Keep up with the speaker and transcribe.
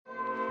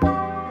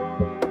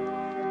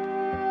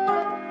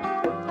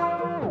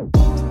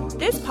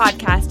This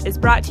podcast is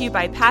brought to you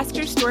by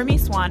Pastor Stormy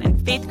Swann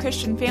and Faith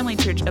Christian Family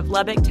Church of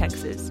Lubbock,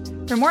 Texas.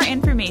 For more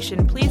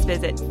information, please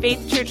visit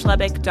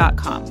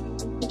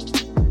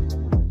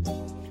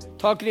faithchurchlubbock.com.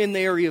 Talking in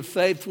the area of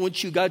faith,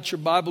 once you got your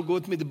Bible, go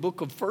with me to the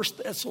book of 1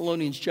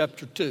 Thessalonians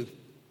chapter 2.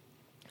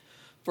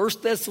 1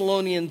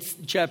 Thessalonians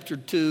chapter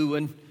 2,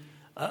 and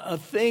a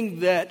thing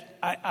that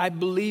I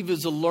believe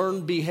is a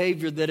learned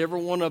behavior that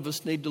every one of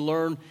us need to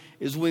learn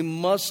is we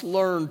must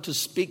learn to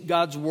speak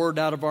God's word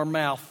out of our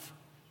mouth.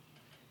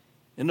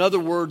 In other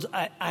words,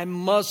 I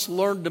must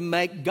learn to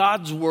make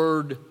God's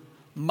word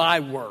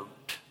my word.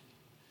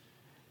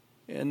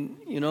 And,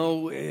 you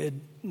know, at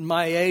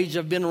my age,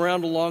 I've been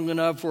around long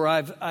enough where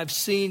I've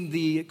seen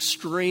the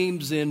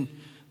extremes in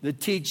the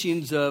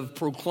teachings of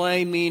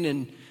proclaiming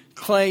and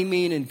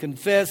claiming and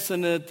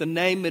confessing it, the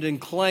name it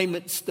and claim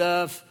it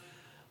stuff.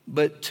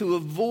 But to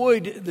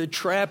avoid the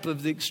trap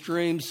of the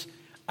extremes,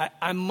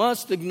 I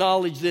must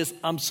acknowledge this: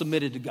 I'm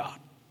submitted to God.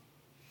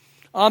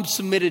 I'm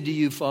submitted to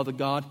you, Father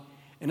God.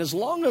 And as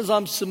long as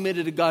I'm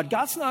submitted to God,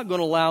 God's not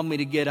going to allow me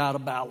to get out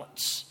of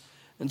balance.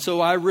 And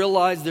so I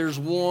realize there's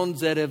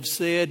ones that have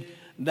said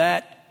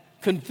that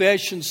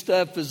confession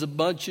stuff is a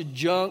bunch of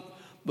junk.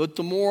 But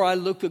the more I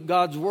look at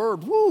God's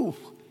word,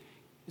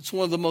 it's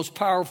one of the most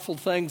powerful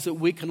things that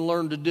we can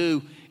learn to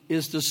do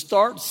is to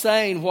start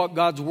saying what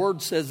God's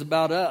word says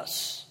about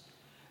us.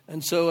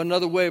 And so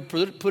another way of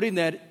putting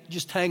that,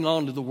 just hang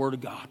on to the word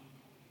of God.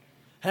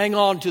 Hang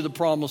on to the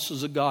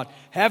promises of God.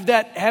 Have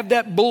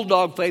that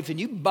bulldog faith, and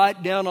you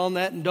bite down on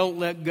that and don't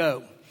let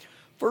go.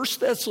 1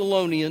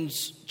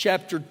 Thessalonians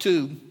chapter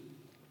 2,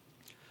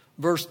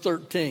 verse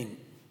 13.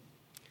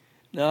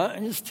 Now,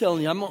 I'm just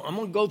telling you, I'm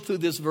going to go through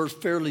this verse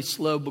fairly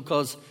slow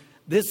because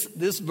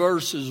this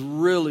verse is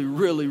really,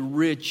 really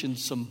rich in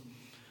some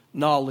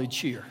knowledge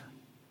here.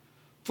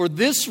 For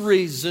this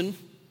reason,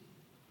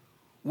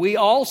 we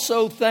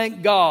also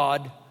thank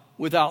God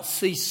without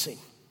ceasing.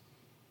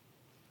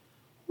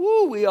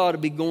 We ought to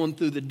be going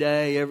through the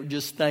day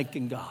just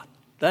thanking God,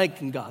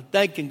 thanking God,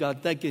 thanking God,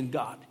 thanking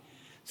God.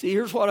 See,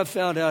 here's what I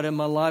found out in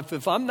my life.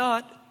 If I'm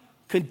not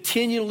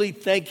continually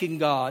thanking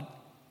God,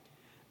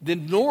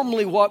 then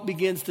normally what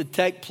begins to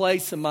take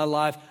place in my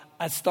life,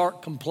 I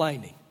start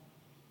complaining.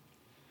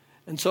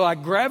 And so I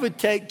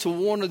gravitate to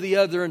one or the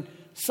other, and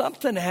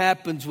something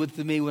happens with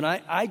me when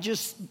I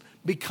just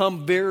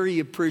become very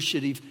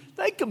appreciative.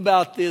 Think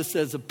about this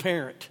as a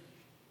parent,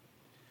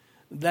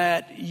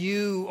 that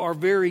you are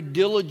very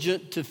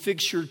diligent to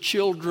fix your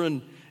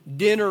children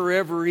dinner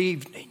every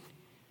evening.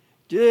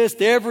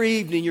 Just every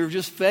evening, you're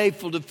just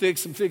faithful to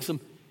fix them.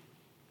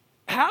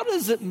 How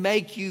does it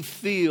make you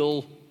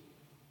feel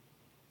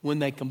when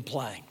they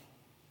complain?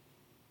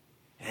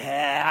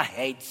 I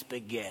hate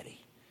spaghetti.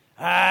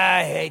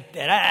 I hate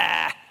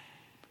that.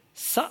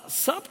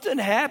 Something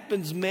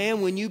happens, man,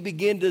 when you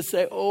begin to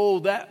say, oh,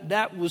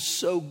 that was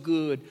so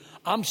good.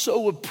 I'm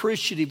so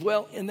appreciative.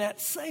 Well, in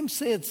that same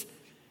sense,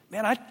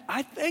 man,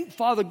 I think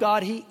Father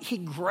God, He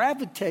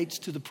gravitates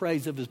to the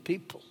praise of His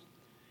people.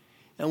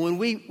 And when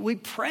we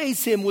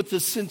praise Him with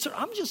the sincere,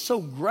 I'm just so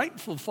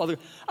grateful, Father.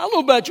 I don't know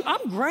about you,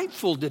 I'm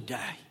grateful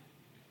today.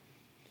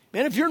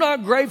 Man, if you're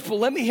not grateful,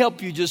 let me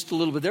help you just a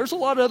little bit. There's a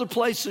lot of other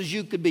places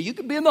you could be. You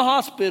could be in the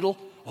hospital.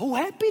 Oh,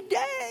 happy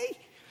day.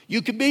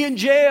 You could be in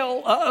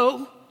jail.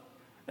 Uh-oh.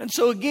 And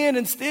so again,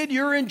 instead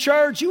you're in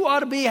church, you ought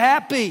to be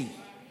happy.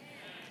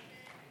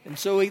 And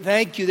so we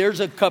thank you. There's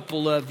a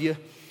couple of you.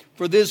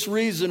 For this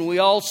reason, we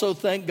also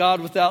thank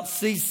God without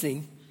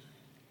ceasing,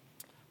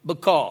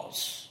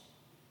 because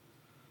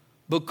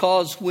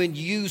when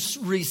you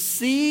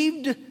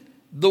received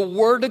the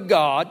word of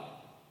God,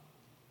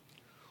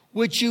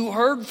 which you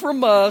heard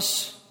from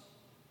us,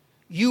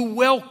 you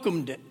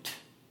welcomed it.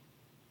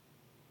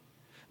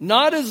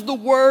 Not as the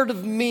word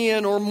of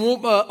men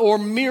or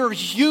mere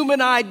human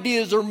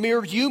ideas or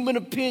mere human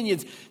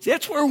opinions. See,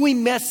 that's where we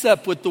mess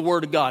up with the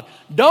word of God.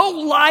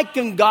 Don't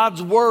liken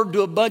God's word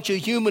to a bunch of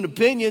human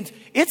opinions.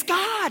 It's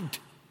God.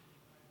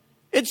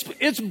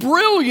 It's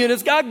brilliant.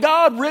 It's got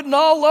God written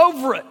all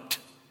over it.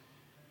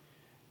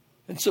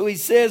 And so he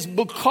says,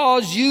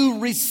 because you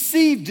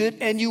received it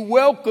and you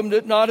welcomed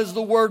it, not as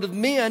the word of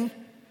men,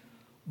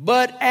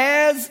 but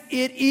as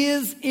it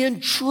is in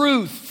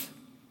truth.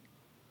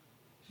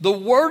 The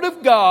word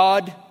of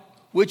God,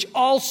 which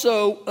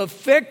also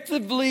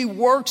effectively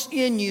works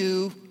in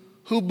you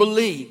who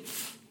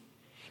believe.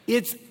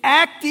 It's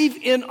active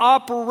in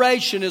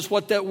operation is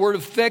what that word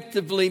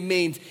effectively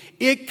means.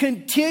 It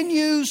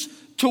continues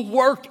to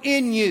work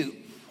in you.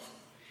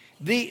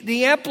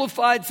 The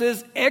Amplified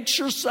says,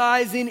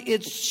 exercising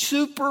its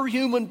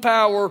superhuman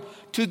power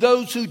to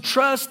those who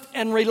trust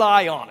and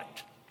rely on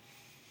it.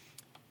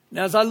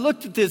 Now, as I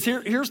looked at this,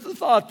 here's the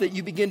thought that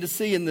you begin to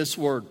see in this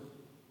word.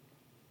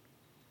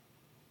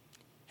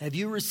 Have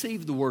you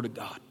received the word of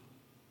God?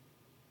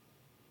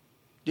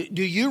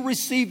 Do you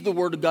receive the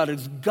word of God?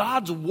 Is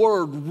God's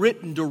word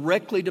written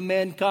directly to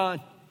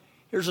mankind?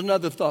 Here's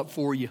another thought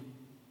for you.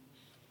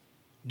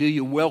 Do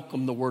you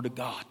welcome the word of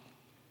God?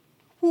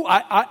 Ooh,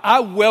 I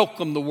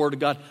welcome the Word of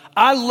God.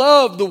 I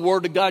love the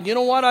Word of God. You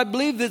know what? I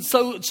believe that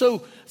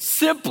so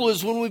simple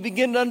is when we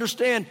begin to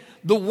understand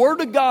the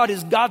Word of God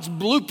is God's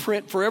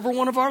blueprint for every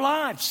one of our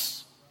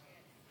lives.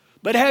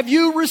 But have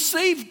you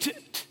received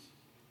it?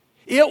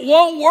 It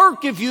won't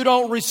work if you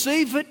don't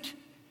receive it.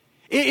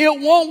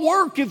 It won't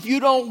work if you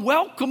don't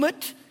welcome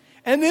it.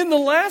 And then the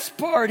last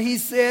part, he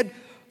said,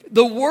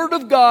 the Word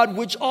of God,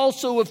 which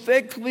also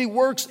effectively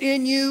works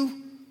in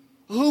you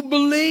who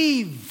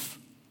believe.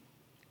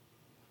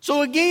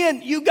 So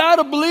again, you got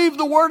to believe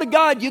the Word of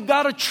God. You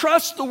got to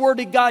trust the Word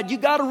of God. You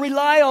got to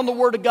rely on the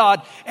Word of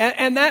God.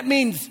 And that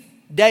means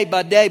day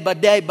by day by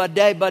day by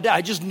day by day.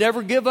 I just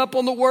never give up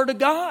on the Word of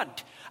God.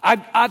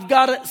 I've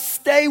got to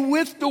stay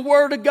with the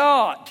Word of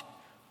God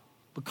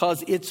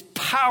because it's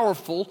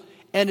powerful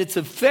and it's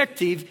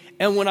effective.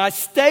 And when I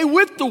stay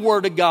with the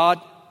Word of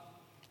God,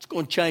 it's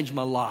going to change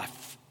my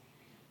life.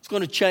 It's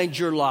going to change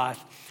your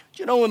life.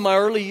 You know, in my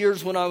early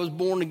years when I was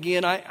born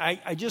again,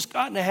 I just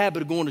got in the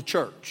habit of going to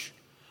church.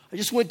 I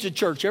just went to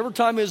church every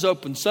time it was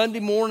open. Sunday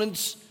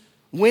mornings,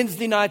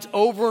 Wednesday nights,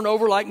 over and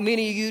over like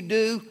many of you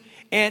do.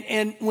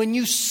 And when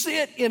you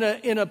sit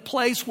in a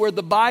place where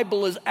the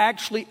Bible is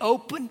actually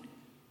open,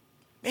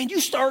 man, you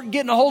start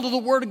getting a hold of the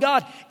Word of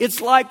God. It's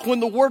like when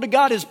the Word of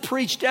God is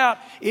preached out,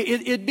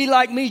 it'd be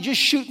like me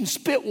just shooting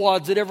spit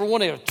wads at every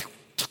one of you.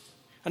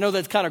 I know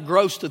that's kind of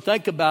gross to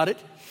think about it,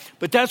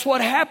 but that's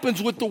what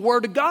happens with the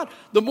Word of God.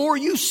 The more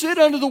you sit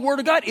under the Word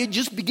of God, it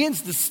just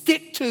begins to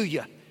stick to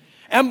you.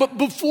 But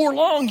before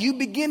long, you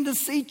begin to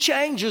see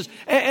changes.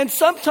 And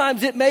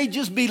sometimes it may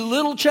just be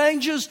little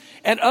changes,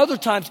 and other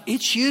times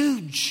it's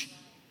huge.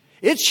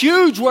 It's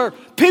huge where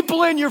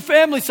people in your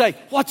family say,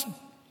 What's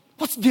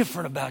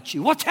different about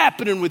you? What's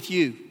happening with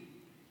you?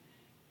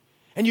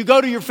 And you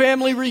go to your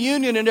family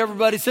reunion and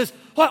everybody says,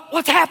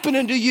 what's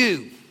happening to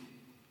you?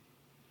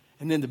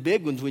 And then the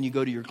big ones when you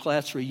go to your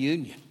class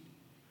reunion.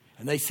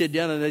 And they sit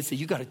down and they say,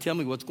 you got to tell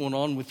me what's going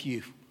on with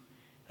you.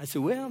 I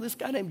said, well, this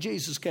guy named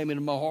Jesus came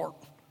into my heart.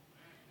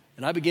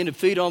 And I began to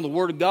feed on the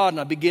Word of God,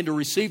 and I began to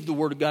receive the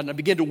Word of God, and I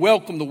began to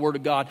welcome the Word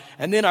of God.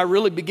 And then I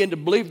really began to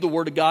believe the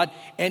Word of God,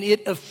 and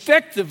it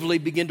effectively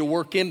began to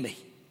work in me.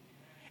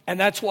 And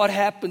that's what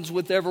happens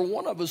with every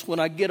one of us when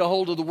I get a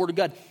hold of the Word of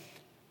God.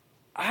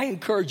 I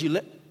encourage you,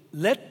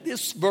 let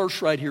this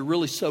verse right here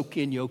really soak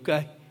in you,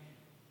 okay?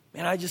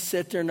 Man, I just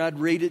sat there and I'd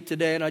read it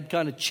today, and I'd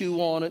kind of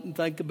chew on it and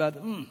think about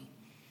it.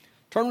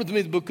 Turn with me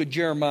to the book of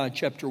Jeremiah,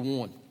 chapter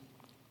 1.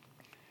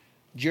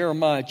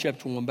 Jeremiah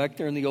chapter 1, back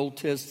there in the Old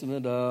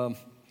Testament,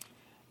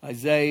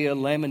 Isaiah,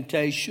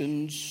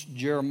 Lamentations,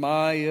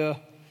 Jeremiah,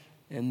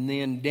 and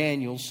then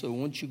Daniel. So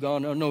once you've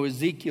gone,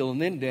 Ezekiel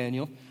and then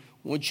Daniel.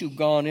 Once you've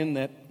gone in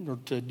that, or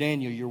to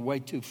Daniel, you're way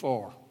too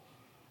far.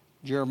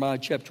 Jeremiah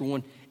chapter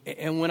 1.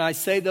 And when I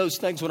say those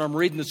things, when I'm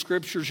reading the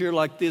scriptures here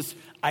like this,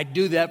 I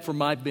do that for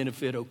my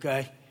benefit,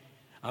 okay?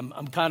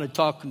 I'm kind of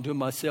talking to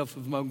myself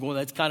as I'm going.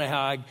 That's kind of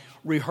how I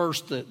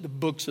rehearse the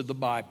books of the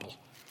Bible.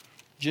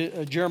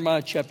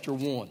 Jeremiah chapter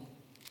 1.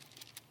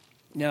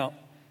 Now,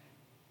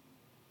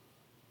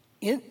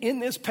 in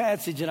this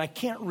passage, and I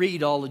can't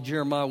read all of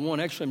Jeremiah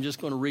 1. Actually, I'm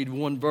just going to read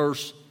one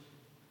verse.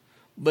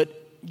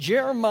 But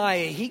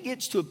Jeremiah, he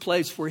gets to a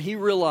place where he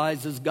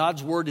realizes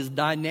God's word is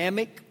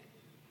dynamic.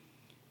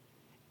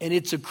 And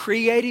it's a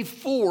creative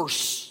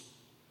force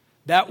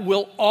that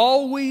will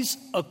always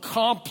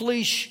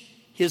accomplish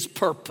his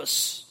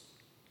purpose.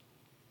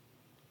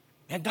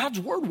 And God's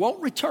word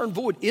won't return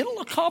void.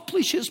 It'll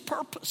accomplish his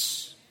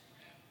purpose.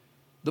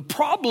 The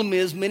problem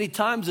is many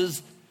times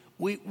is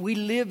we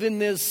live in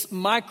this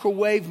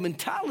microwave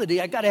mentality.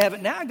 I got to have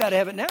it now, I got to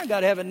have it now, I got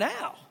to have it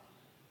now.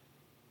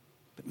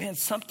 But man,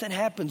 something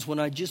happens when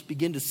I just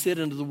begin to sit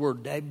under the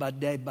word day by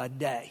day by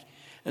day.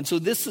 And so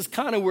this is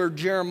kind of where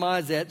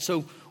Jeremiah's at.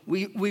 So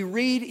we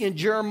read in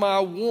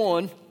Jeremiah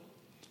 1,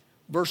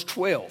 verse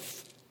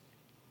 12.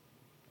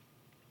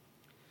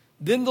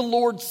 Then the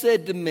Lord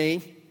said to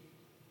me,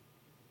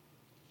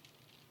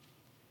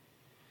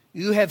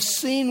 you have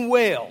seen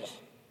well,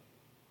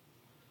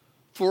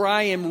 for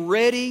I am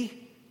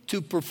ready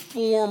to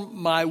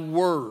perform my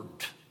word.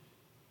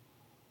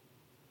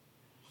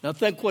 Now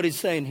think what he's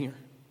saying here.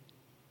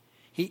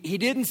 He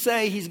didn't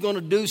say he's going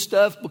to do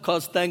stuff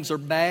because things are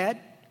bad.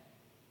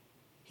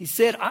 He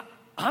said,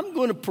 I'm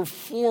going to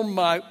perform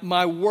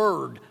my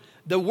word.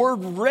 The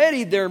word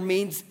ready there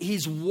means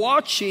he's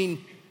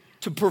watching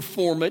to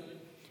perform it.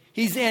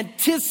 He's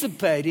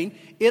anticipating.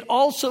 It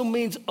also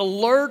means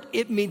alert.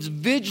 It means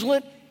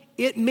vigilant.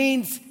 It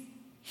means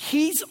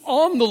he's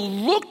on the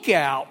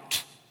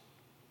lookout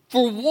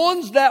for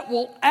ones that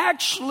will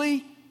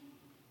actually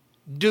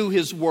do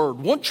his word.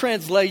 One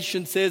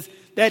translation says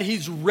that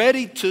he's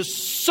ready to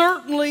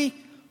certainly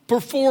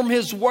perform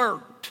his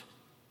word.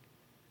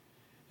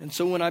 And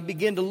so when I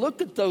began to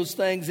look at those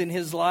things in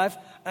his life,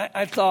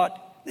 I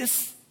thought,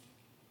 this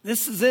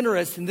is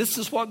interesting. This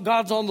is what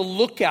God's on the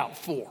lookout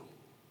for.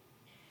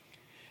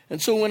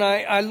 And so when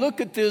I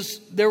look at this,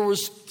 there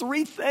was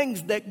 3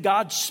 things that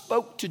God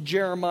spoke to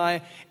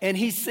Jeremiah. And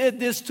he said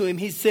this to him.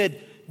 He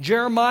said,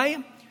 Jeremiah,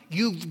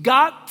 You've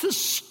got to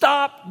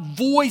stop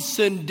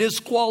voicing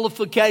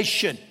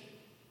disqualification.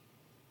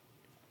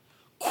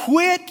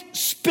 Quit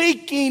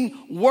speaking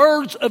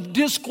words of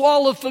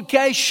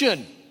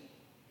disqualification.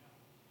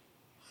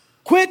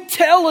 Quit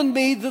telling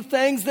me the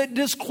things that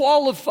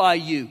disqualify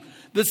you.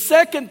 The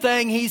second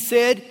thing he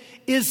said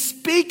is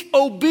speak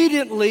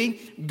obediently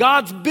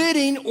God's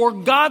bidding or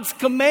God's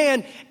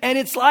command. And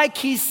it's like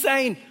he's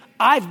saying,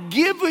 I've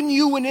given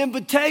you an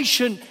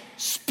invitation.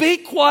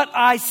 Speak what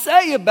I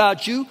say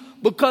about you,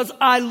 because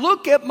I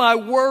look at my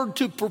word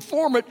to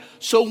perform it.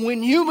 So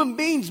when human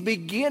beings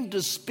begin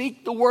to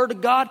speak the word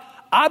of God,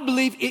 I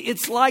believe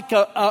it's like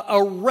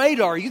a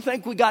radar. You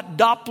think we got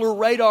Doppler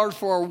radars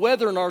for our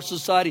weather in our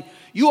society?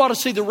 You ought to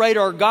see the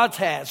radar God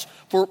has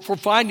for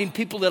finding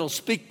people that'll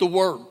speak the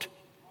word.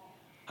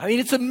 I mean,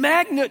 it's a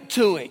magnet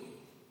to him.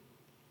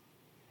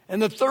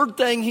 And the third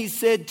thing he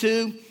said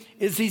too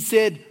is he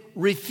said,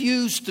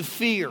 refuse to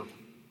fear.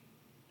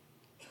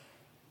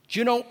 Do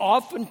you know,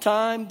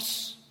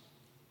 oftentimes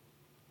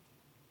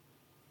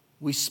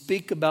we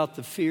speak about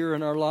the fear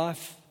in our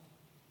life.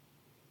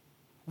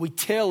 We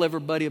tell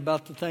everybody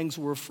about the things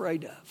we're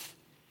afraid of.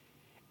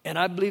 And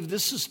I believe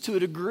this is to a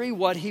degree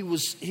what he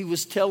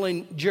was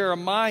telling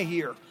Jeremiah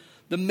here.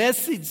 The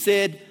message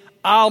said,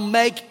 I'll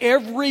make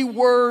every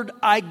word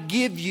I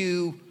give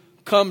you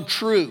come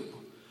true.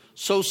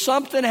 So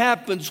something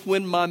happens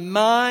when my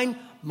mind,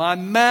 my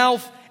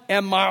mouth,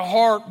 and my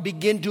heart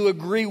begin to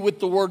agree with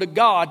the word of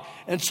God.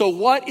 And so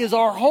what is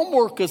our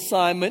homework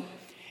assignment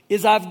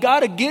is I've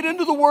got to get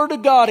into the word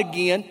of God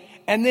again,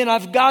 and then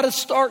I've got to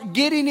start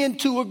getting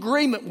into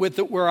agreement with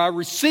it where I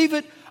receive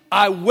it,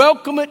 I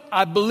welcome it,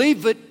 I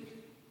believe it,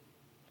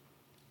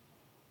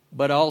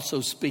 but I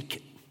also speak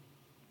it.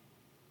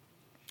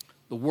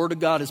 The word of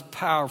God is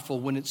powerful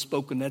when it's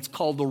spoken. That's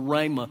called the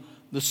rhema,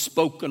 the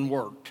spoken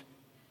word.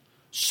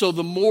 So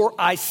the more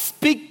I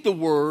speak the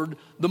word,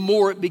 the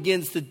more it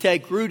begins to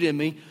take root in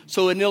me.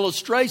 So an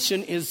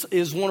illustration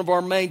is one of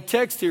our main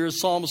texts here is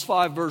Psalms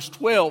 5 verse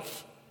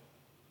 12.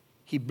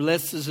 He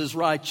blesses his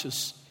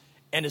righteous,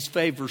 and his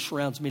favor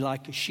surrounds me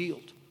like a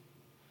shield.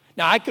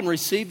 Now I can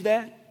receive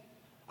that.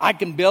 I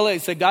can belly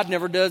and say, God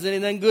never does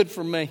anything good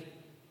for me.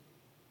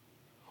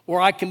 Or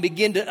I can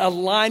begin to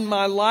align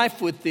my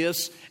life with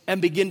this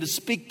and begin to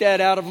speak that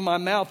out of my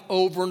mouth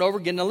over and over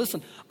again. Now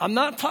listen, I'm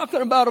not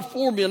talking about a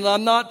formula.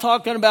 I'm not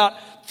talking about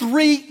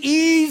 3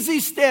 easy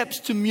steps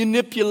to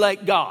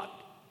manipulate God.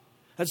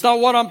 That's not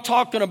what I'm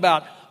talking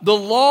about. The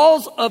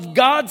laws of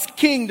God's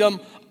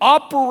kingdom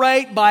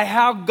operate by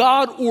how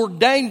God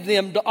ordained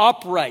them to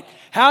operate.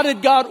 How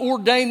did God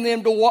ordain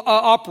them to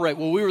operate?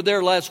 Well, we were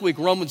there last week.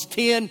 Romans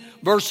 10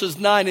 verses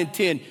 9 and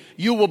 10.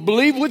 You will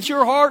believe with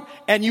your heart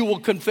and you will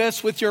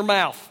confess with your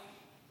mouth.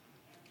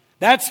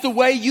 That's the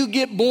way you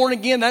get born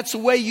again. That's the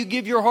way you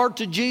give your heart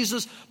to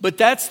Jesus. But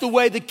that's the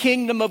way the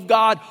kingdom of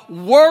God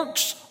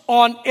works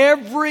on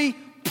every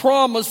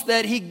promise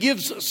that he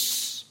gives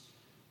us.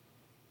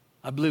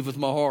 I believe with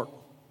my heart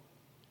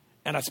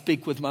and I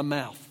speak with my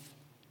mouth.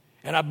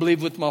 And I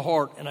believe with my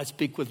heart and I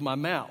speak with my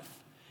mouth.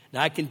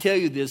 Now I can tell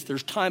you this,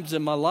 there's times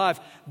in my life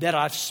that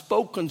I've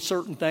spoken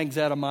certain things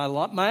out of my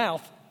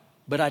mouth,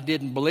 but I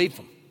didn't believe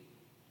them.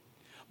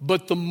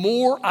 But the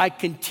more I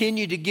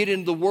continue to get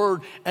into the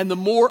word and the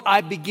more I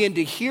begin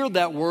to hear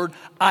that word,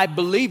 I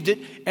believed it.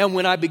 And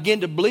when I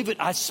begin to believe it,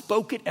 I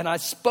spoke it, and I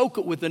spoke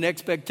it with an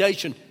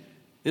expectation.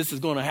 This is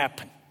going to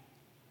happen.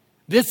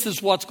 This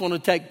is what's going to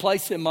take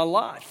place in my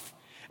life.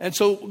 And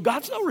so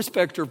God's no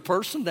respecter of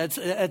person. That's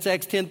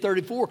Acts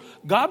 10:34.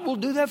 God will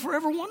do that for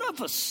every one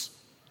of us.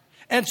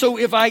 And so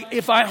if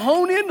I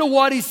hone into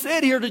what he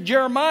said here to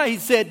Jeremiah, he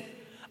said,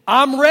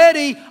 I'm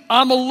ready,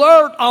 I'm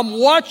alert, I'm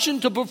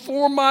watching to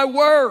perform my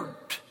word.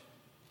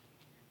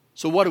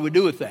 So what do we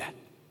do with that?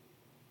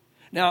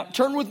 Now,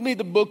 turn with me to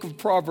the book of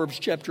Proverbs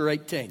chapter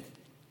 18.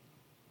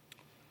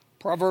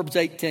 Proverbs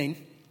 18.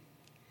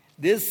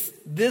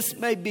 This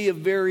may be a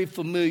very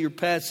familiar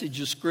passage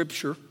of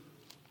Scripture.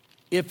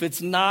 If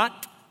it's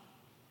not,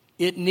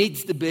 it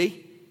needs to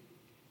be.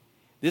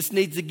 This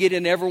needs to get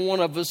in every one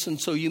of us, and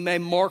so you may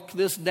mark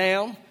this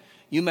down.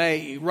 You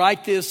may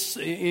write this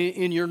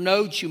in your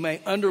notes. You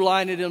may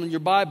underline it in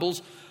your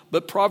Bibles.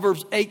 But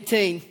Proverbs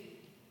 18,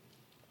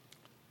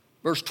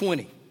 verse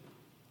 20.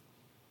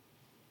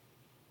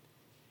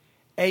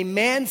 A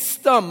man's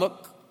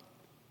stomach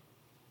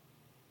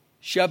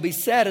shall be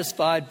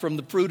satisfied from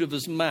the fruit of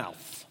his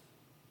mouth.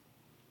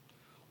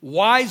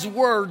 Wise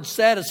words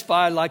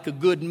satisfy like a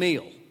good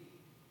meal.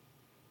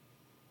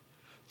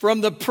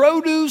 From the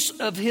produce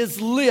of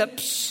his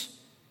lips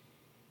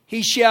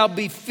he shall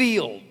be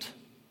filled.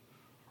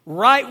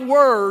 Right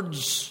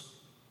words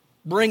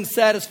bring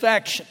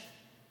satisfaction.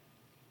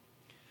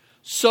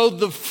 So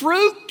the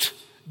fruit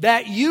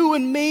that you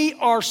and me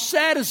are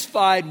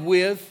satisfied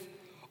with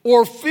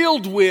or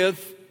filled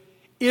with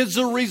is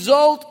a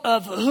result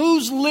of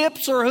whose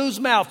lips or whose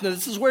mouth. Now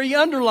this is where you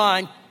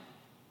underline.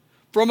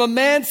 From a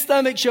man's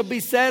stomach shall be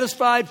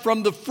satisfied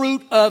from the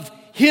fruit of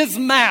his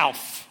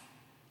mouth.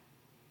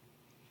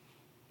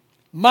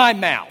 My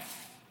mouth.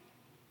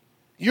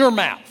 Your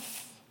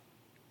mouth.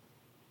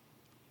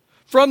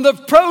 from the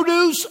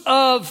produce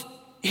of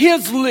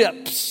his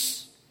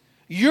lips,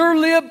 your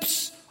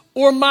lips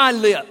or my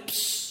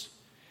lips.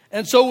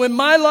 And so in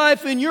my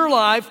life, in your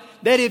life,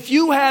 that if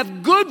you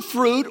have good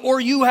fruit or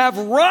you have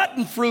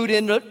rotten fruit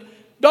in it,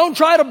 don't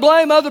try to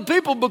blame other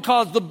people,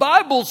 because the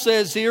Bible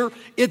says here,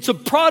 it's a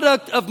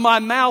product of my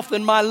mouth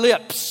and my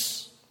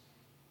lips.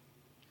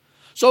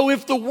 So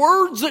if the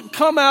words that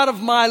come out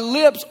of my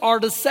lips are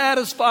to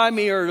satisfy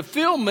me or to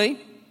fill me,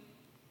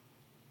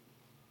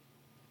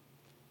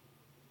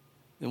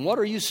 then what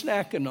are you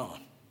snacking on?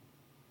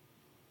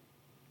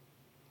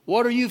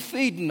 What are you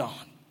feeding on?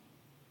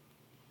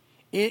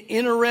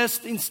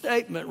 Interesting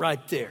statement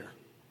right there.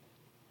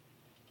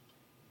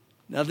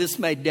 Now, this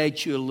may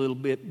date you a little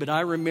bit, but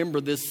I remember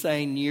this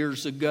saying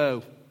years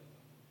ago.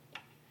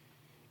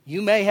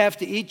 You may have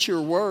to eat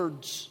your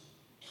words.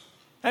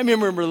 I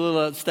remember a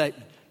little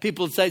statement.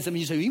 People would say something,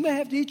 you say, you may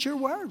have to eat your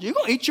words. You're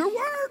going to eat your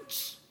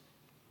words.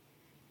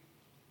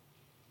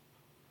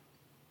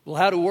 Well,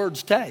 how do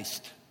words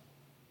taste?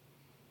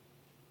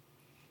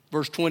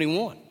 Verse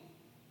 21.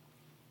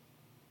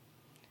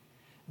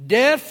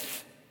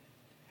 Death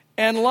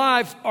and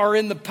life are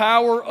in the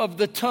power of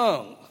the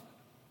tongue.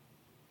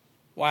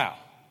 Wow.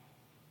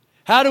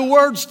 How do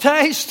words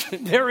taste?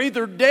 They're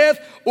either death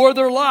or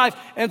they're life.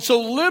 And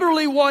so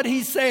literally what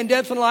he's saying,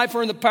 death and life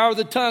are in the power of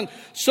the tongue.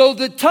 So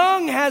the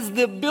tongue has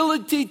the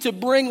ability to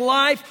bring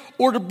life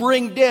or to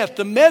bring death.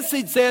 The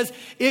Message says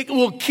it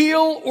will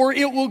kill or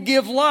it will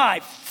give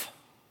life.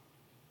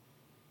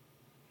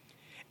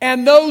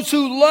 And those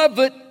who love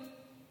it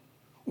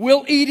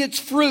will eat its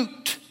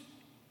fruit.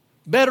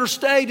 Better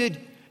stated,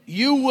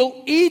 you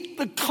will eat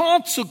the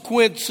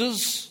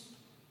consequences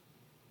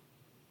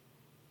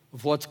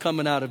of what's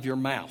coming out of your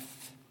mouth.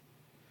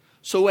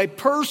 So a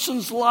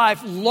person's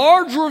life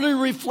largely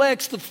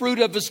reflects the fruit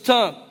of his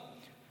tongue.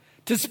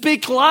 To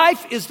speak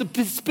life is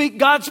to speak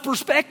God's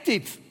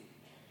perspective.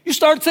 You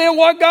start saying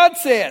what God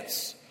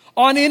says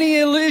on any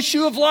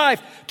issue of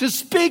life. To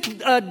speak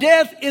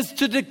death is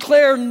to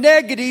declare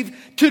negative,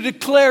 to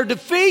declare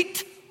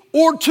defeat,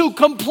 or to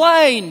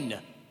complain.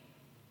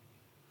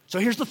 So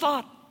here's the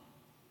thought.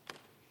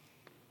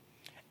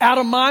 Out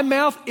of my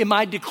mouth, am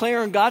I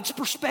declaring God's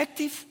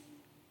perspective?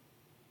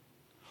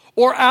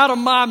 Or out of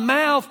my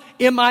mouth,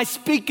 am I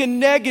speaking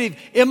negative?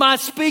 Am I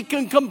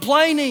speaking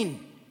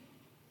complaining?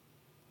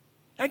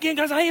 Again,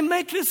 guys, I didn't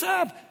make this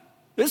up.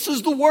 This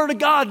is the Word of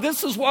God.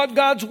 This is what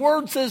God's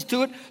Word says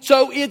to it.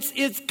 So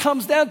it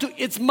comes down to,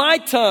 it's my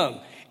tongue.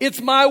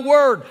 It's my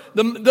word.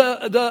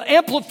 The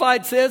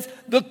Amplified says,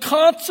 the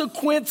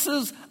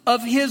consequences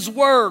of His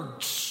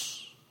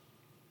words.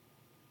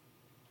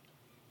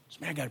 So,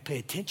 man, I got to pay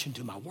attention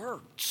to my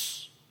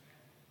words.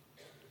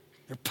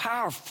 They're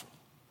powerful.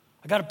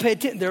 I got to pay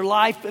attention. Their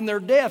life and their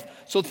death.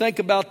 So think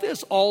about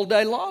this all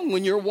day long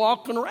when you're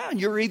walking around.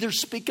 You're either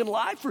speaking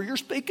life or you're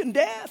speaking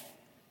death.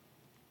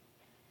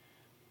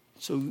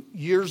 So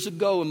years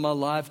ago in my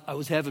life, I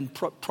was having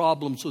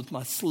problems with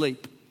my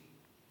sleep.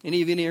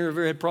 Any of you in here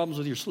ever had problems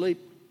with your sleep?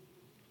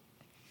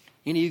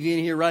 Any of you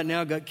in here right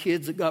now got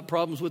kids that got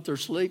problems with their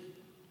sleep?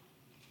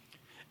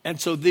 And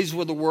so these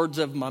were the words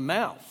of my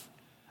mouth.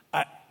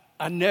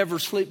 I never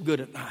sleep good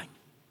at night.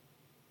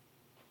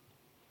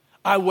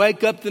 I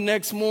wake up the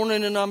next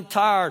morning and I'm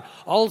tired.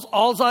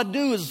 All I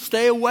do is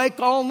stay awake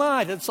all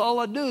night. That's all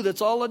I do.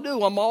 That's all I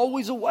do. I'm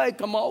always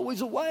awake. I'm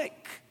always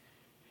awake.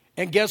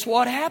 And guess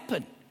what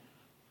happened?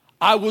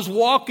 I was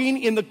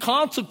walking in the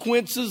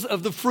consequences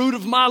of the fruit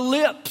of my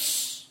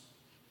lips.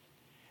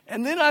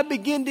 And then I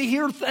began to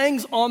hear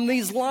things on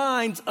these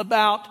lines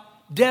about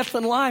death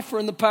and life are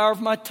in the power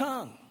of my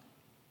tongue.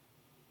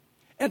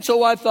 And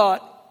so I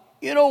thought,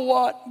 you know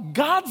what?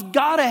 God's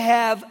got to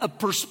have a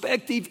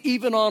perspective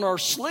even on our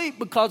sleep,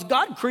 because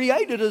God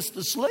created us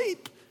to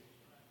sleep.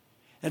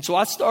 And so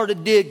I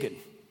started digging.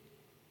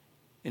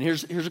 And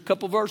here's a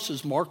couple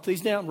verses. Mark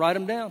these down. Write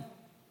them down.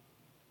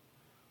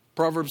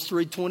 Proverbs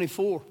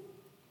 3:24.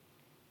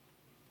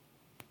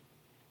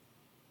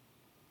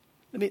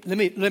 Let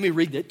me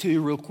read that to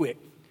you real quick.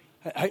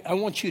 I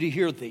want you to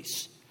hear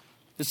these.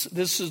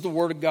 This is the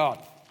Word of God.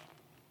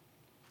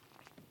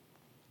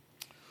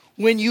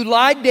 When you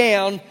lie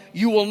down,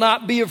 you will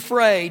not be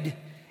afraid.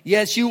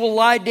 Yes, you will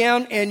lie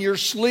down and your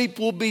sleep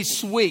will be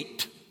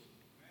sweet.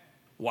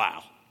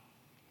 Wow.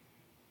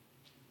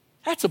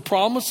 That's a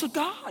promise of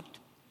God.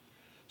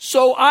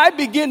 So I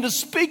begin to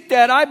speak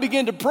that. I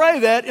begin to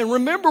pray that. And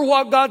remember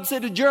what God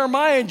said to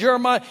Jeremiah. And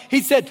Jeremiah,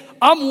 He said,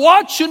 I'm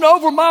watching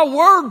over my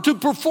word to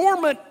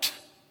perform it.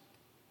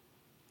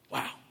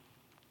 Wow.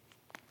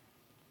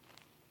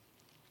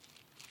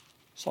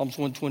 Psalms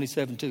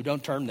 127:2.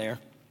 Don't turn there.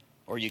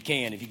 Or you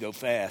can if you go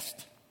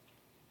fast.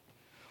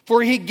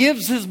 For He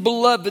gives His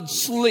beloved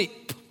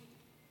sleep.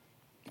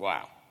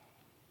 Wow.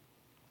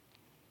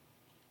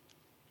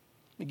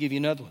 Let me give you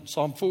another one.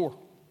 Psalm 4,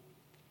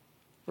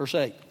 verse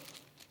 8.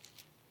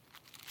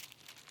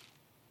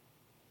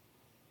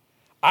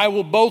 I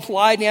will both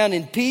lie down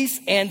in peace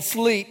and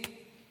sleep.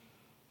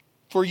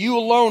 For You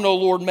alone, O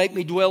Lord, make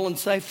me dwell in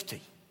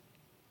safety.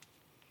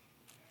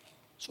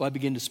 So I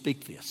begin to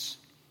speak this.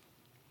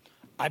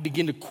 I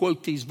begin to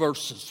quote these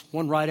verses,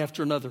 one right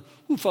after another.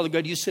 Ooh, Father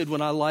God, you said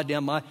when I lie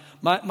down,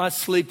 my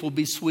sleep will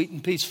be sweet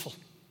and peaceful.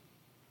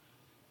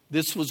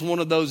 This was one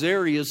of those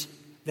areas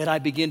that I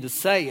began to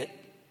say it,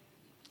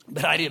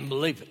 but I didn't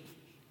believe it.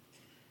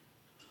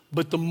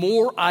 But the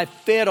more I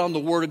fed on the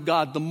Word of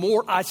God, the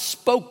more I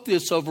spoke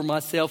this over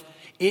myself,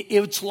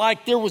 it's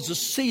like there was a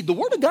seed. The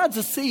Word of God's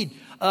a seed.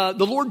 The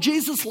Lord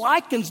Jesus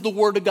likens the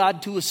Word of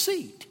God to a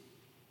seed.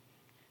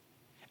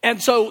 And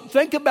so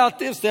think about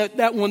this,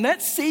 that when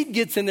that seed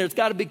gets in there, it's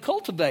got to be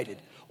cultivated.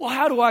 Well,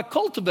 how do I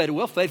cultivate it?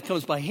 Well, faith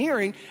comes by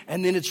hearing,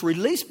 and then it's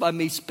released by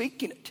me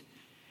speaking it.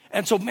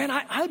 And so, man,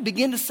 I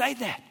begin to say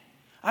that.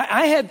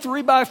 I had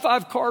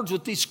 3x5 cards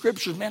with these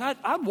scriptures. Man,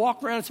 I'd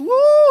walk around and say,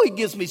 woo, he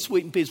gives me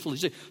sweet and peaceful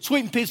sleep. Sweet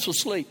and peaceful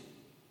sleep.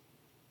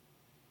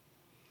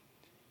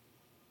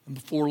 And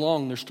before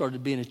long, there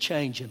started being a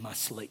change in my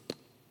sleep.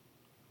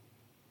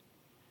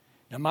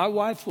 Now, my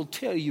wife will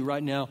tell you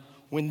right now,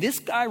 when this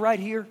guy right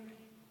here,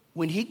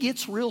 when he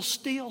gets real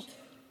still,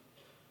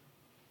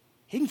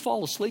 he can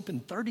fall asleep in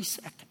 30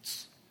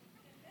 seconds.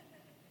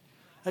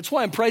 That's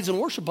why in praise and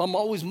worship, I'm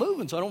always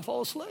moving so I don't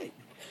fall asleep.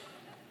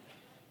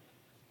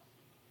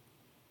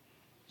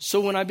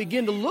 So when I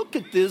begin to look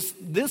at this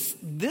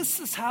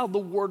is how the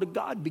Word of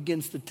God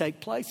begins to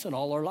take place in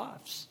all our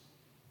lives.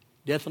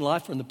 Death and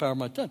life are in the power of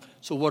my tongue.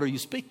 So what are you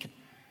speaking?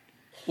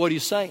 What are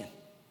you saying?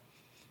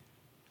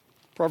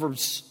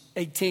 Proverbs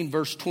 18,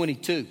 verse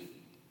 22.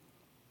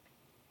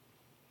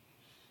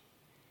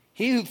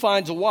 He who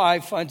finds a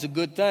wife finds a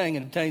good thing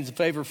and obtains a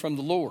favor from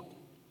the Lord.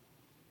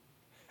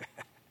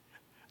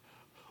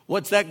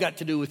 What's that got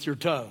to do with your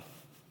tongue?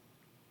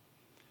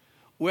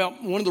 Well,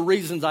 one of the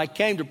reasons I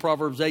came to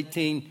Proverbs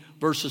 18,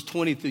 verses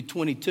 20 through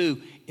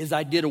 22, is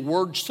I did a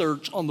word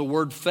search on the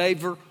word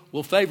favor.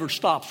 Well, favor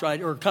stops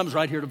right, or comes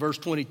right here to verse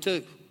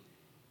 22.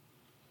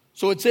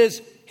 So it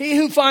says, he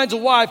who finds a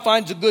wife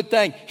finds a good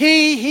thing.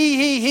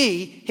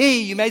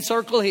 He, you may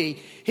circle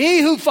he.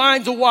 He who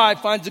finds a wife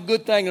finds a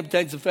good thing and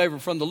obtains a favor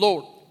from the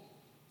Lord.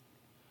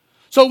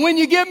 So when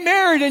you get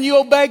married and you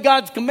obey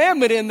God's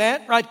commandment in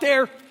that, right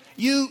there,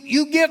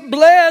 you get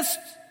blessed.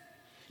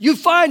 You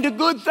find a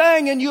good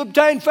thing and you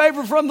obtain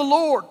favor from the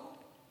Lord.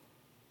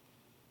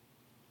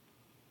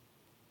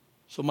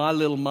 So my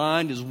little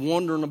mind is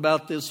wondering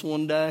about this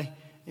one day.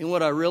 And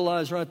what I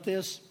realized right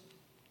this,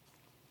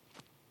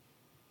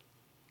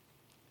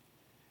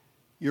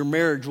 your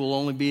marriage will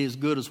only be as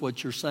good as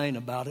what you're saying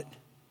about it.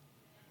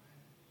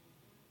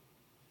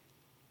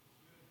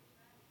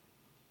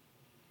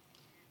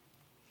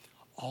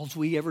 All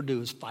we ever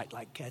do is fight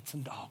like cats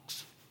and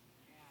dogs.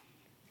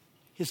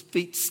 His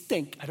feet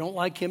stink. I don't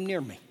like him near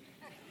me.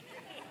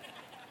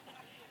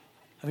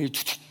 I mean,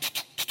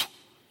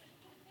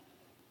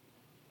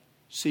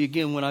 see,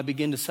 again, when I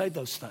begin to say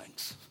those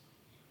things,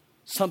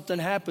 something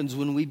happens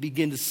when we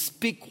begin to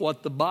speak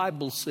what the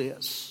Bible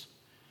says.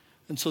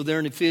 And so there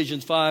in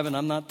Ephesians 5, and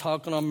I'm not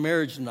talking on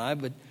marriage tonight,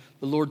 but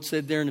the Lord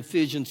said there in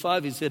Ephesians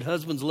 5, he said,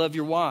 husbands, love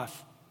your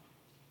wife.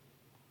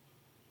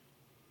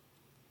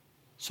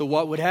 So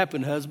what would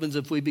happen, husbands,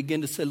 if we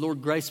begin to say,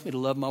 Lord, grace me to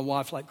love my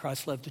wife like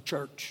Christ loved the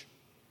church?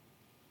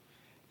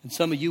 And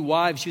some of you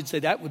wives, you'd say,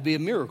 that would be a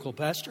miracle,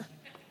 Pastor.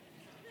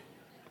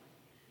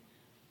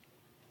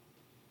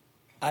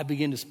 I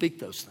begin to speak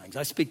those things.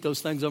 I speak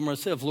those things over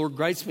myself. Lord,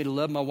 grace me to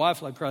love my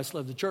wife like Christ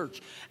loved the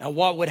church. And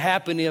what would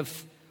happen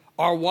if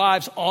our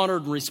wives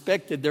honored and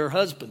respected their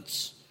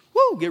husbands?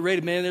 Woo, get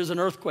ready, man. There's an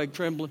earthquake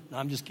trembling. No,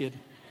 I'm just kidding.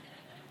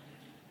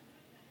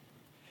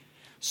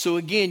 So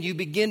again, you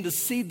begin to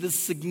see the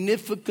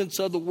significance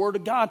of the Word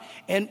of God.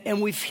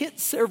 And we've hit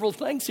several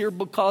things here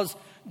because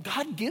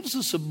God gives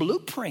us a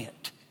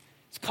blueprint.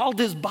 It's called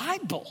His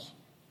Bible.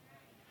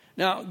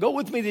 Now, go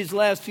with me these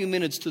last few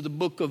minutes to the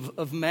book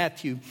of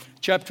Matthew,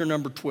 chapter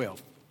number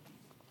 12.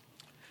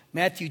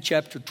 Matthew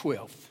chapter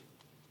 12.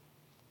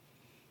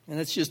 And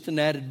that's just an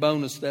added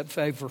bonus, that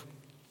favor.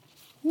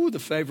 Ooh, the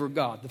favor of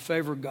God, the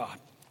favor of God.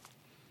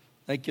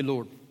 Thank you,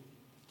 Lord.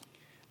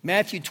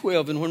 Matthew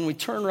 12, and when we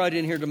turn right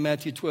in here to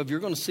Matthew 12,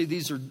 you're going to see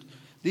these are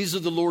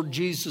the Lord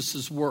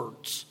Jesus'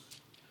 words.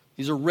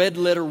 These are red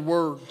letter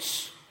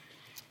words.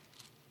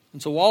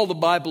 And so all the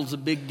Bible's a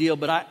big deal,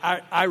 but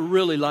I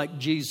really like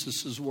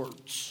Jesus'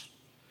 words.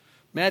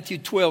 Matthew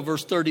 12,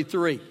 verse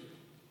 33.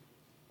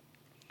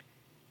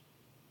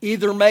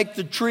 Either make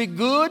the tree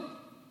good,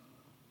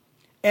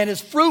 and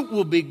its fruit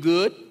will be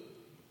good,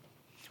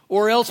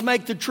 or else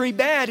make the tree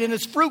bad, and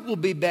its fruit will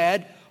be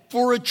bad.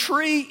 For a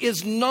tree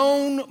is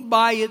known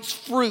by its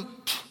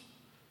fruit.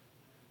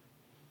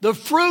 The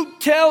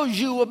fruit tells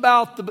you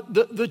about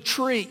the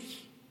tree.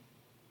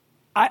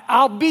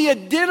 I'll be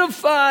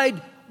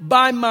identified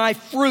by my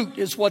fruit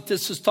is what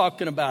this is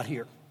talking about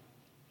here.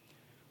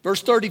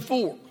 Verse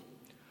 34.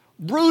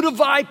 Brood of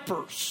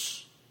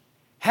vipers,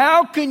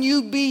 how can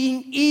you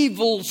being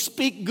evil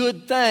speak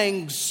good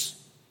things?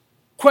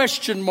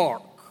 Question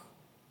mark.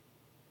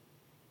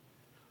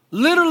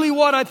 Literally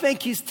what I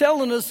think he's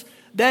telling us,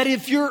 that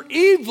if you're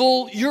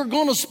evil, you're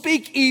going to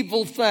speak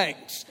evil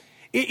things.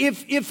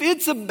 If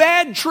it's a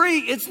bad tree,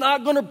 it's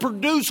not going to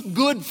produce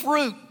good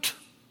fruit.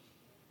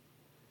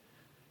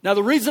 Now,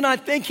 the reason I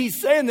think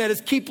he's saying that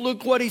is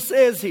look what he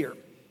says here.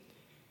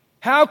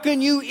 How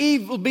can you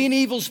being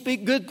evil,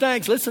 speak good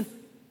things? Listen.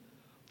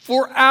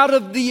 For out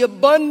of the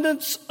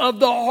abundance of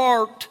the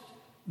heart,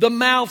 the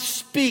mouth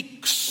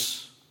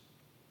speaks.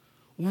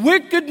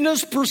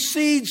 Wickedness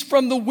proceeds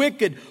from the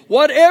wicked.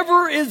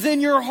 Whatever is in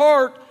your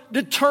heart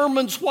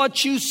determines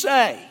what you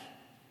say.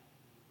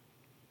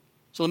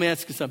 So let me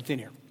ask you something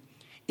here.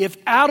 If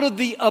out of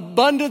the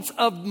abundance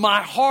of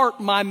my heart,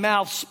 my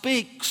mouth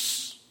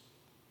speaks,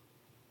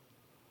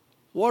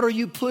 what are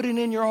you putting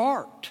in your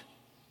heart?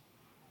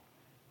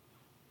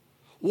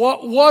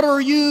 What are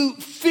you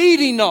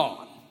feeding on?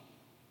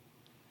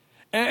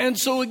 And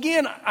so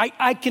again,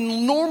 I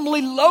can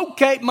normally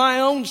locate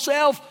my own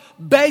self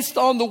based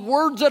on the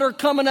words that are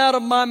coming out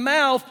of my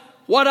mouth,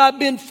 what I've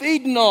been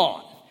feeding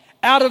on.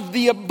 Out of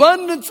the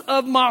abundance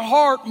of my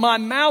heart, my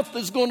mouth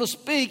is going to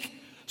speak.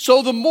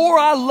 So the more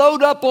I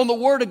load up on the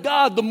Word of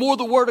God, the more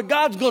the Word of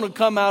God's going to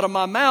come out of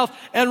my mouth.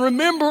 And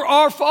remember,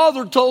 our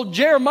Father told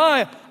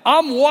Jeremiah,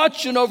 I'm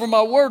watching over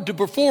my Word to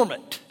perform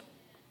it.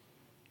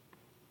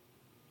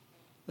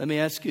 Let me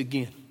ask you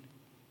again.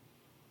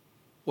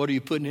 What are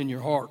you putting in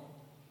your heart?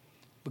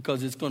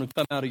 Because it's going to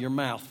come out of your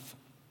mouth.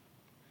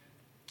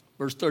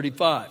 Verse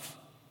 35.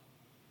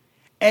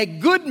 A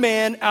good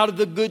man out of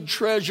the good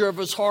treasure of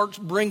his heart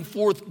brings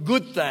forth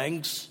good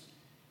things.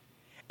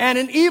 And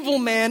an evil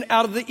man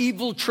out of the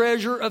evil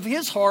treasure of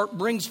his heart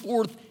brings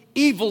forth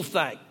evil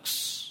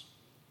things.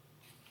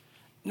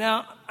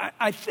 Now,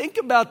 I think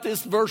about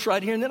this verse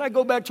right here, and then I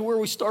go back to where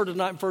we started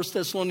tonight in 1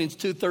 Thessalonians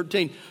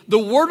 2:13. The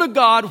word of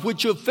God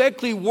which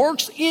effectively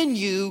works in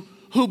you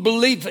who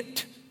believe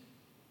it.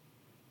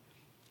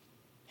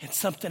 And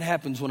something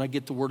happens when I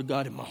get the word of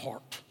God in my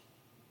heart.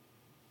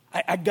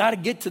 I got to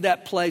get to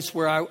that place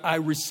where I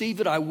receive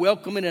it, I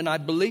welcome it, and I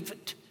believe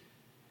it.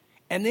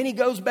 And then he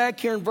goes back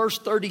here in verse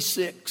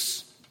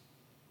 36.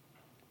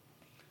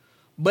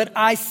 But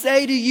I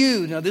say to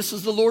you, now this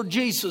is the Lord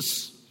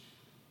Jesus.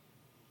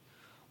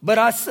 But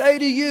I say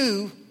to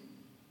you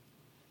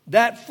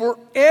that for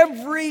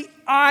every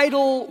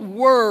idle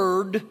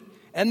word,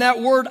 and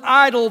that word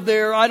idle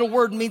there, idle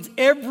word means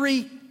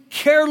every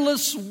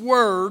careless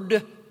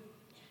word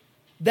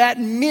that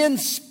men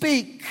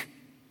speak,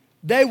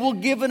 they will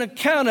give an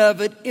account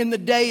of it in the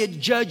day of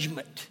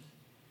judgment.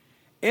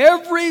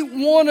 Every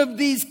one of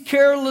these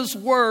careless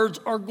words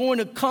are going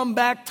to come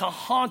back to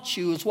haunt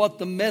you, is what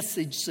the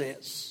message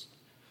says.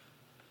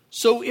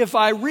 So if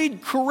I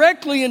read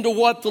correctly into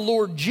what the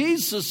Lord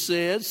Jesus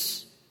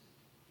says,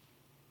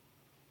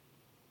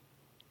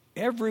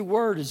 every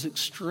word is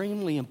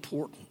extremely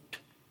important.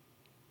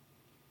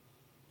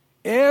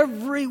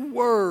 Every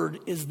word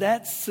is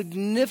that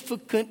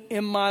significant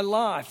in my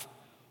life.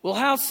 Well,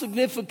 how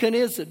significant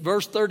is it?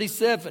 Verse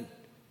 37.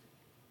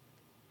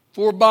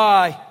 For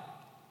by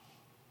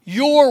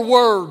your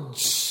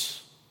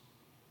words,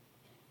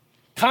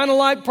 kind of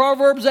like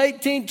Proverbs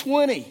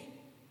 18:20.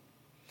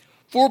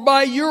 For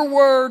by your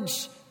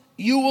words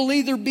you will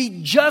either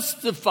be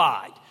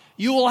justified,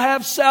 you will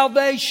have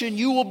salvation,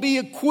 you will be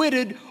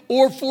acquitted,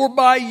 or for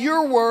by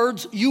your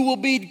words you will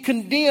be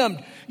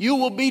condemned. You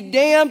will be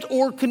damned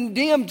or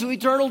condemned to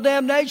eternal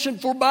damnation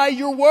for by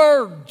your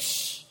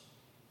words.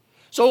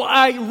 So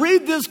I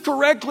read this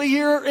correctly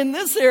here in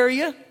this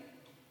area.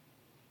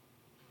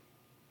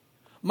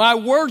 My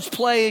words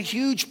play a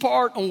huge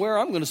part on where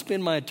I'm going to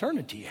spend my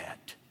eternity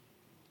at.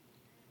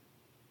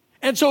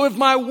 And so if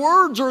my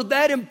words are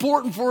that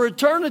important for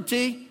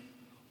eternity,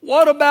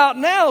 what about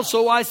now?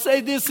 So I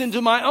say this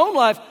into my own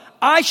life.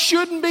 I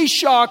shouldn't be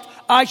shocked.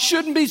 I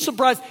shouldn't be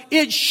surprised.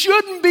 It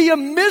shouldn't be a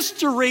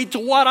mystery to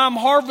what I'm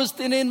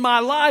harvesting in my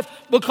life,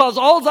 because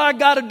all I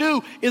got to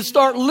do is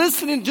start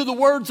listening to the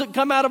words that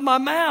come out of my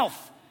mouth.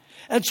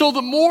 And so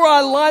the more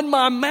I line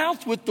my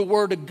mouth with the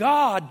Word of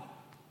God,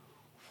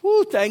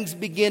 things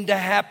begin to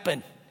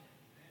happen.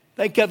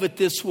 Think of it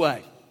this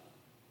way.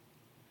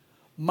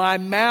 My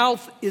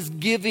mouth is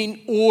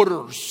giving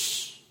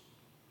orders.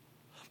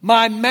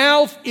 My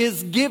mouth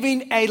is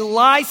giving a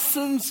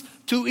license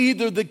to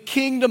either the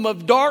kingdom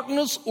of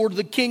darkness or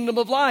the kingdom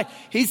of light.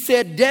 He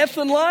said death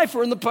and life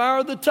are in the power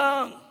of the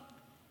tongue.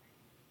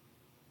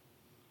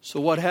 So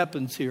what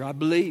happens here? I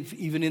believe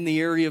even in the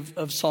area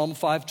of Psalm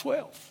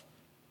 5:12.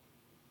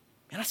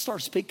 And I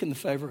start speaking the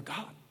favor of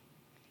God.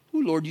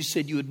 Lord, you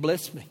said you would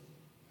bless me.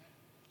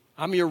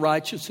 I'm your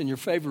righteous and your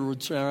favor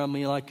would surround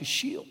me like a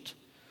shield.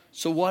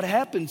 So what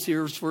happens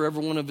here is for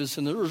every one of us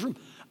in the room,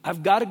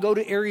 I've got to go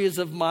to areas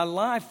of my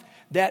life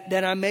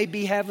that I may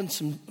be having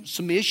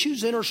some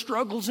issues in or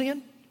struggles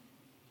in.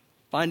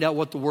 Find out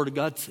what the Word of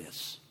God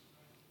says.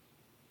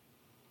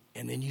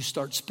 And then you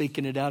start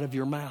speaking it out of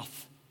your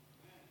mouth.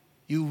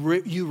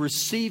 You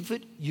receive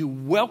it, you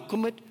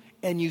welcome it,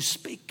 and you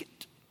speak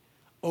it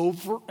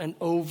over and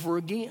over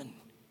again.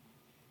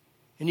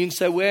 And you can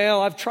say,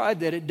 well, I've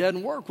tried that, it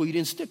doesn't work. Well, you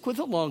didn't stick with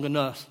it long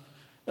enough.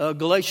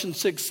 Galatians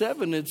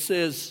 6:7, it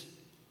says,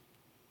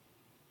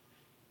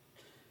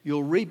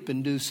 you'll reap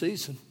in due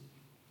season.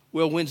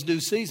 Well, when's due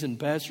season,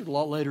 Pastor? A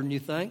lot later than you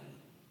think.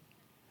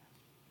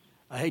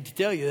 I hate to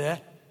tell you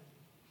that.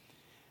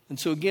 And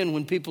so again,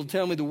 when people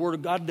tell me the Word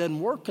of God doesn't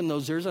work in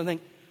those areas, I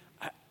think,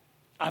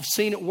 I've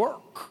seen it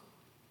work.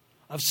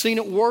 I've seen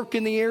it work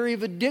in the area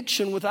of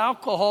addiction with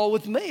alcohol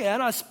with me.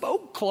 And I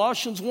spoke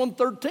Colossians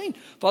 1:13.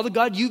 Father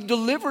God, you've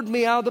delivered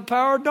me out of the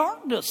power of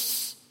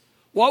darkness.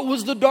 What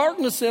was the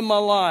darkness in my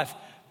life?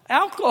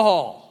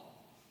 Alcohol.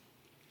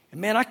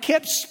 And man, I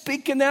kept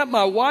speaking that.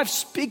 My wife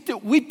spoke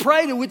it. We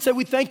prayed and we'd say,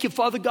 we thank you,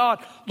 Father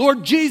God.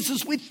 Lord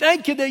Jesus, we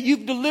thank you that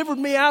you've delivered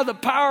me out of the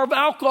power of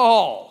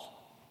alcohol.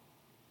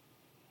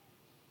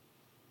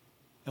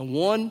 And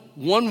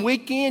one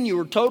weekend you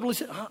were totally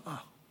said,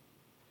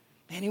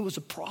 Man, it was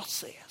a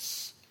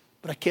process.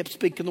 But I kept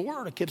speaking the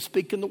word. I kept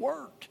speaking the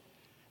word.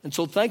 And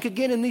so think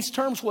again in these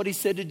terms what he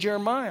said to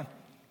Jeremiah.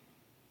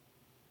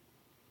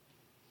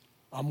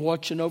 I'm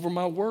watching over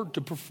my word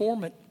to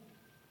perform it.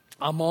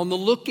 I'm on the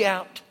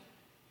lookout.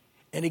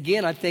 And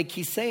again, I think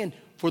he's saying,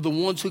 for the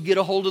ones who get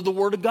a hold of the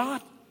word of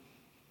God,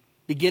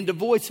 begin to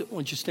voice it. Why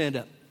don't you stand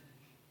up?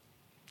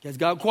 You guys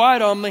got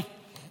quiet on me.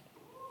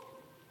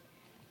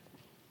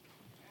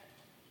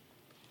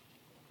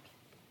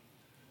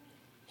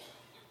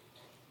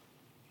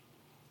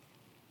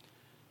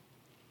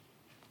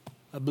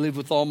 I believe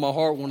with all my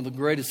heart, one of the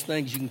greatest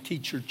things you can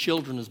teach your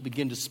children is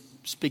begin to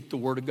speak the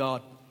word of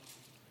God.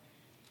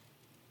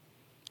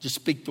 Just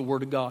speak the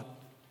word of God.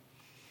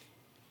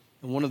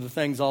 And one of the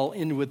things I'll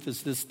end with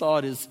is this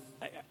thought is,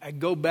 I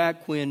go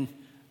back when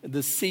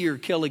the seer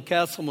Kelly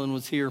Castleman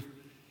was here.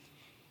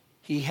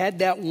 He had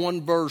that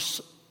one verse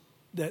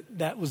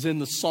that was in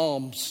the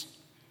Psalms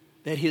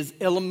that his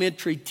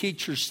elementary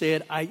teacher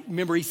said. I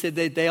remember he said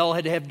that they all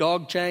had to have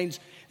dog chains.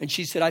 And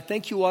she said, I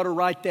think you ought to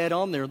write that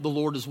on there. The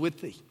Lord is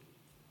with thee.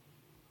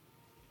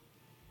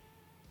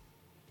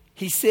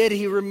 He said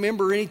he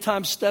remembered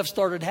anytime stuff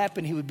started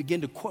happening, he would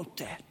begin to quote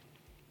that.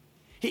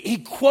 He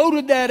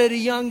quoted that at a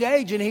young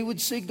age, and he would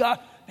see God.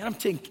 And I'm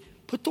thinking,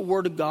 put the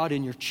word of God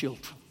in your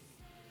children.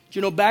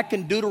 You know, back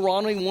in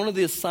Deuteronomy, one of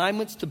the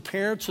assignments to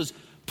parents was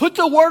put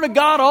the word of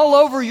God all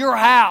over your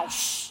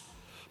house.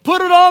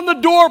 Put it on the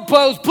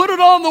doorpost. Put it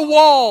on the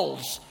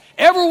walls.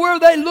 Everywhere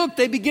they look,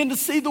 they begin to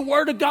see the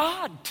word of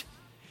God.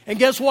 And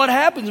guess what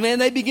happens, man?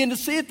 They begin to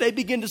see it. They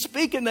begin to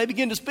speak it. And they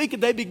begin to speak it.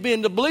 They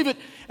begin to believe it.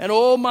 And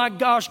oh my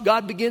gosh,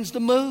 God begins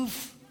to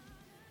move.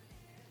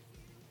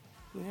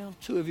 Well,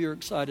 two of you are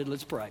excited.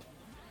 Let's pray.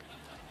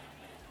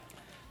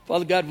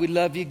 Father God, we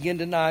love you again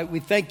tonight.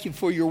 We thank you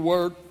for your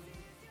word.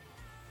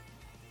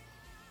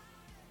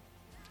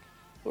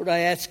 Lord, I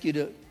ask you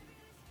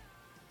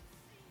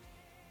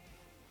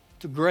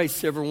to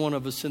grace every one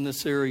of us in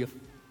this area.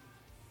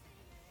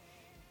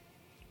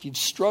 If you've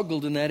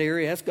struggled in that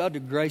area, ask God to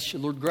grace you.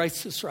 Lord,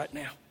 grace us right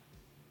now.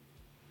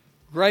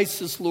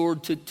 Grace us,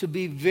 Lord, to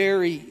be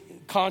very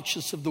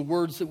conscious of the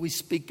words that we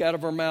speak out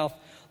of our mouth.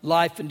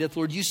 Life and death,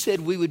 Lord. You said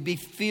we would be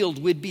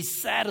filled, we'd be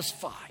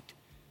satisfied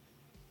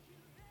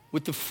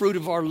with the fruit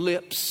of our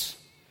lips.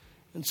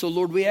 And so,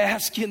 Lord, we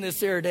ask you in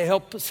this area to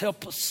help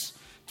us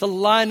to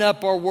line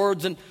up our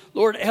words. And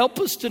Lord, help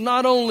us to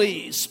not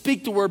only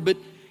speak the word, but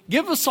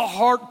give us a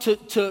heart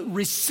to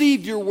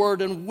receive your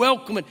word and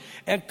welcome it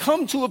and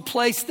come to a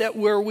place that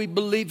where we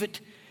believe it.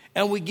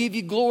 And we give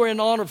you glory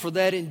and honor for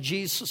that in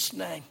Jesus'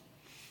 name.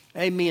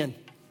 Amen.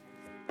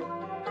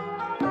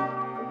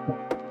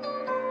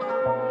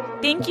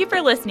 Thank you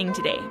for listening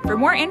today. For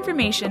more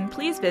information,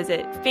 please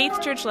visit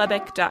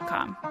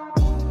faithchurchlubbock.com.